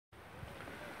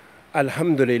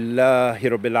Alhamdulillahi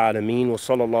Rabbil Alameen wa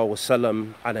sallallahu wa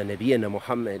sallam ala nabiyyina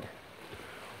Muhammad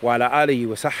wa ala alihi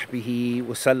wa sahbihi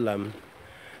wa sallam.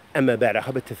 Amma ba'da,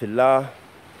 habata fillah.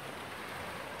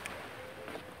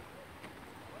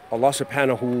 Allah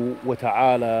subhanahu wa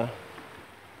ta'ala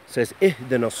says,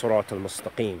 Ihdina surat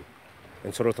al-mustaqim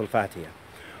in Surah Al-Fatiha.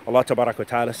 Allah tabarak wa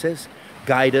ta'ala says,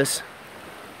 guide us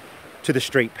to the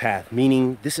straight path,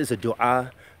 meaning this is a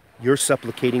dua you're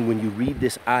supplicating when you read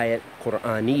this ayah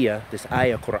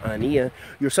Qur'aniyah,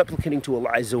 you're supplicating to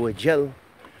Allah Azza wa Jal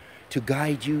to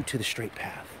guide you to the straight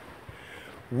path.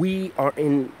 We are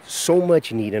in so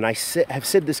much need, and I've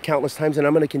said this countless times, and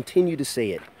I'm going to continue to say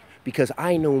it, because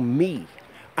I know me.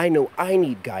 I know I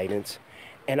need guidance,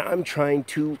 and I'm trying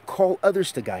to call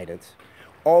others to guidance.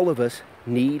 All of us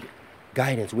need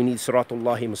guidance. We need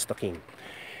Siratullahi Mustaqim.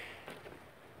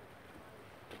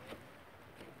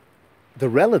 The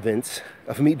relevance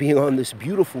of me being on this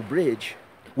beautiful bridge,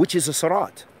 which is a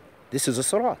sirat. This is a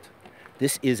sirat.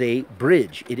 This is a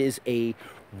bridge. It is a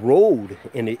road,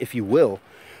 if you will,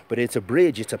 but it's a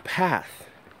bridge. It's a path.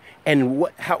 And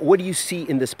what do you see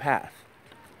in this path?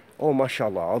 Oh,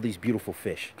 mashallah, all these beautiful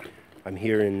fish. I'm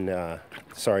here in,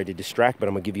 sorry to distract, but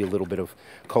I'm going to give you a little bit of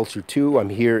culture too. I'm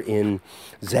here in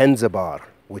Zanzabar,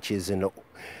 which is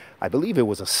I believe it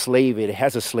was it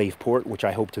has a slave port, which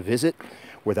I hope to visit,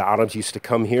 where the Arabs used to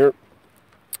come here,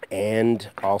 and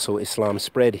also Islam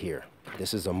spread here.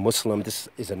 This is a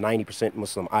 90%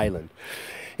 Muslim island.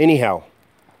 Anyhow,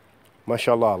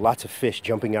 mashallah, lots of fish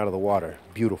jumping out of the water.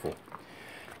 Beautiful.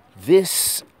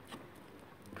 This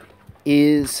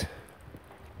is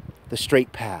the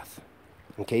straight path.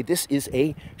 Okay, this is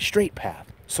a straight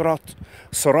path. Surat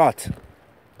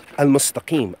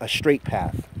al-mustaqim, a straight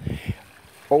path.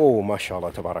 Oh,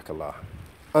 mashallah, tabarakallah.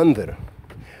 Andhar.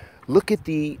 Look at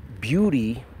the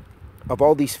beauty of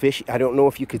all these fish. I don't know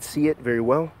if you could see it very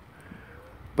well,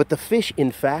 but the fish,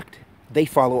 in fact, they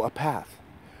follow a path.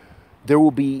 There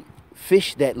will be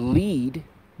fish that lead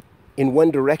in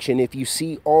one direction. If you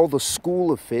see, all the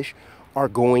school of fish are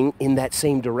going in that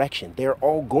same direction. They're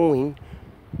all going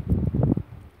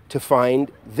to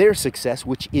find their success,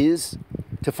 which is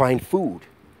to find food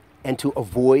and to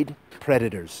avoid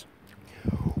predators.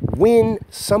 When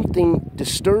something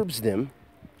disturbs them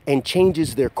and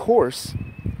changes their course,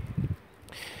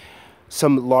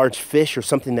 some large fish or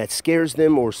something that scares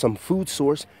them or some food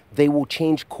source, they will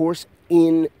change course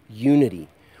in unity.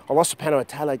 Allah subhanahu wa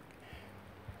ta'ala,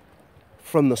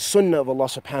 from the sunnah of Allah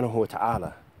subhanahu wa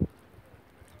ta'ala,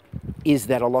 is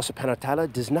that Allah subhanahu wa ta'ala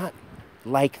does not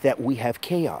like that we have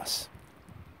chaos.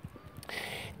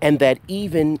 And that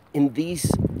even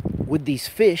with these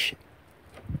fish,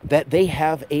 that they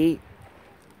have a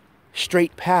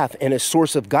straight path and a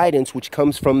source of guidance which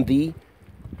comes from the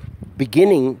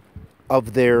beginning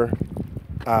of their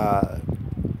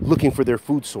looking for their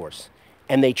food source.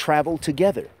 And they travel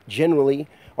together. Generally,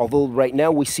 although right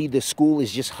now we see the school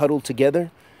is just huddled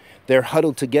together, they're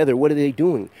huddled together. What are they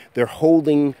doing? They're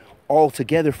holding all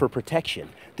together for protection.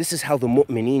 This is how the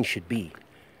mu'mineen should be.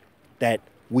 That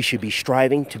we should be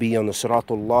striving to be on the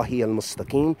Siratullahi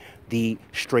al-Mustaqim, the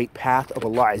straight path of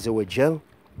Allah Azza wa Jal,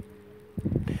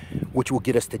 which will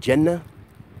get us to Jannah.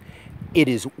 It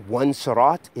is one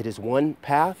sirat, it is one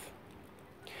path,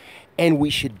 and we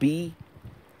should be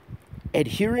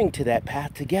adhering to that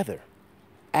path together,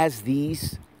 as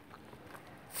these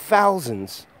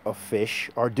thousands of fish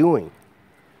are doing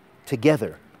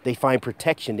together. They find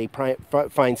protection, they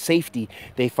find safety,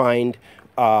 they find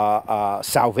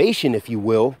salvation, if you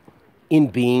will, in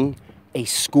being a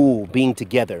school, being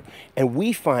together. And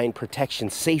we find protection,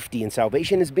 safety, and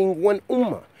salvation as being one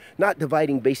ummah, not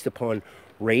dividing based upon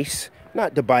race,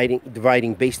 not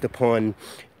dividing based upon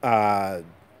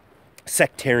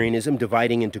sectarianism,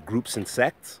 dividing into groups and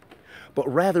sects, but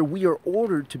rather we are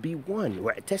ordered to be one.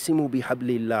 وَاعْتَسِمُوا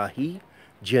بِحَبْلِ اللَّهِ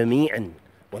جَمِيعًا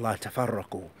وَلَا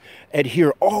تَفَرَّقُوا.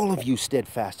 Adhere, all of you,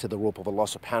 steadfast to the rope of Allah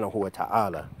subhanahu wa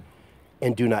ta'ala,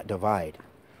 and do not divide.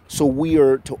 So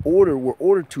we're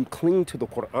ordered to cling to the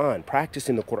Quran,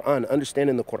 practicing the Quran,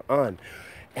 understanding the Quran,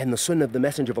 and the sunnah of the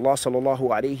Messenger of Allah sallallahu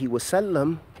alayhi wa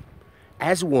sallam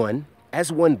as one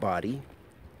body,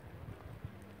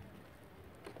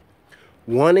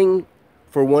 wanting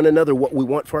for one another what we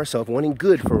want for ourselves, wanting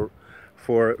good for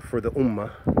the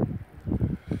ummah,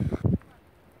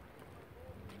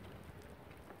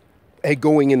 and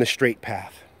going in the straight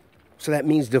path. So that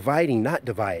means dividing, not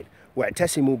divide.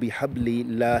 وَاعْتَسِمُوا بِحَبْلِ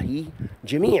اللَّهِ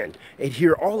جَمِيعًا.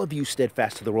 Adhere, all of you,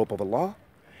 steadfast to the rope of Allah,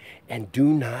 and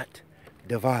do not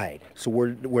divide. So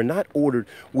we're not ordered.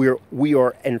 We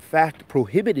are in fact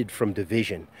prohibited from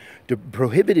division,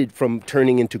 prohibited from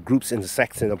turning into groups and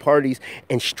sects and parties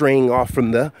and straying off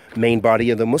from the main body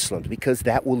of the Muslims, because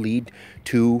that will lead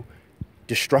to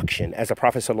destruction. As the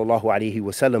Prophet sallallahu alaihi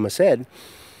wasallam said,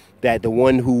 that the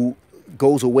one who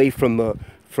goes away from the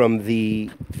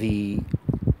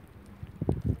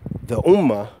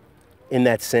ummah, in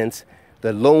that sense,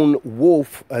 the lone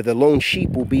wolf, the lone sheep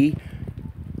will be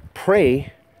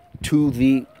prey to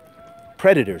the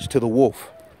predators, to the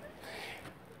wolf.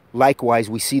 Likewise,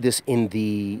 we see this in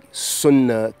the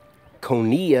Sunnah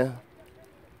Kawniyah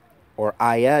or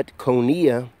Ayat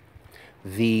Kawniyah,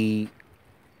 the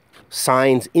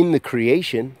signs in the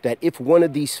creation, that if one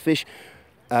of these fish,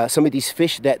 some of these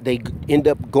fish, that they end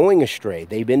up going astray,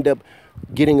 they end up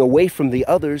getting away from the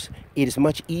others, it is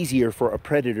much easier for a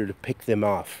predator to pick them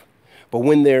off. But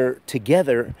when they're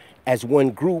together as one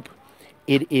group,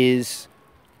 it is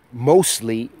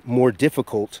mostly more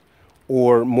difficult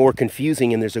or more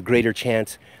confusing, and there's a greater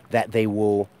chance that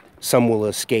some will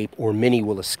escape, or many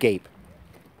will escape.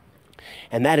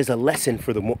 And that is a lesson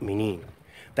for the mu'mineen.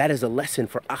 That is a lesson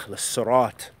for Ahl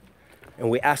al-Sirat. And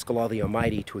we ask Allah the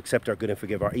Almighty to accept our good and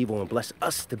forgive our evil, and bless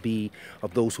us to be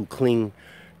of those who cling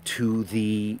to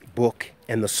the book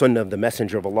and the sunnah of the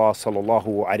Messenger of Allah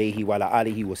sallallahu alayhi wa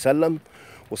alihi wa sallam,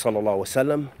 wa sallallahu wa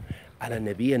sallam ala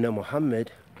nabiyyina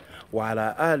Muhammad wa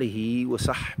ala alihi wa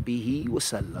sahbihi wa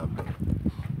sallam.